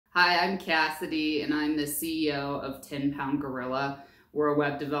Hi, I'm Cassidy, and I'm the CEO of 10 Pound Gorilla. We're a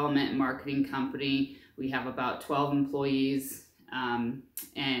web development and marketing company. We have about 12 employees,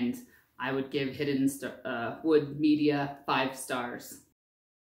 and I would give Hidden Wood Media 5 stars.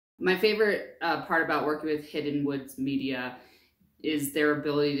 My favorite part about working with Hidden Woods Media is their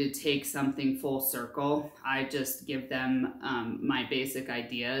ability to take something full circle. I just give them my basic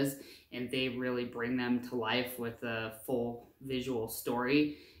ideas, and they really bring them to life with a full visual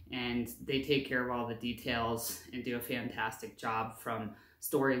story. And they take care of all the details and do a fantastic job from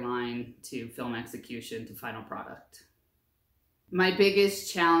storyline to film execution to final product. My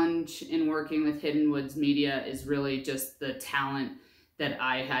biggest challenge in working with Hidden Woods Media is really just the talent that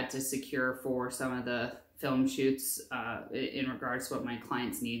I had to secure for some of the film shoots in regards to what my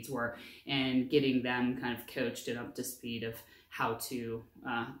clients' needs were, and getting them kind of coached and up to speed of how to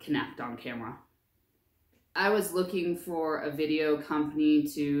connect on camera. I was looking for a video company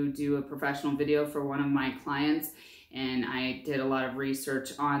to do a professional video for one of my clients, and I did a lot of research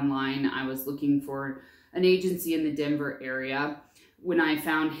online. I was looking for an agency in the Denver area. When I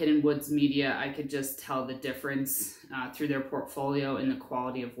found Hidden Woods Media, I could just tell the difference through their portfolio and the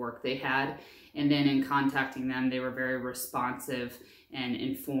quality of work they had. And then in contacting them, they were very responsive and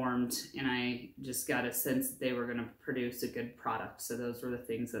informed, and I just got a sense that they were going to produce a good product. So those were the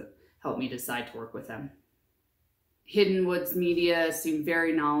things that helped me decide to work with them. Hidden Woods Media seemed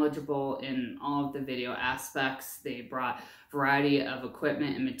very knowledgeable in all of the video aspects. They brought a variety of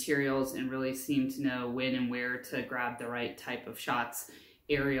equipment and materials and really seemed to know when and where to grab the right type of shots,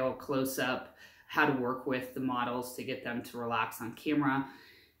 aerial, close-up, how to work with the models to get them to relax on camera.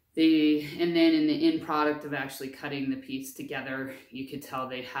 And then in the end product of actually cutting the piece together, you could tell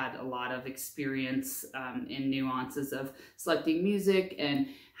they had a lot of experience in nuances of selecting music and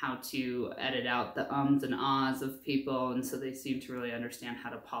how to edit out the ums and ahs of people, and so they seem to really understand how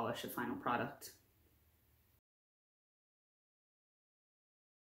to polish a final product.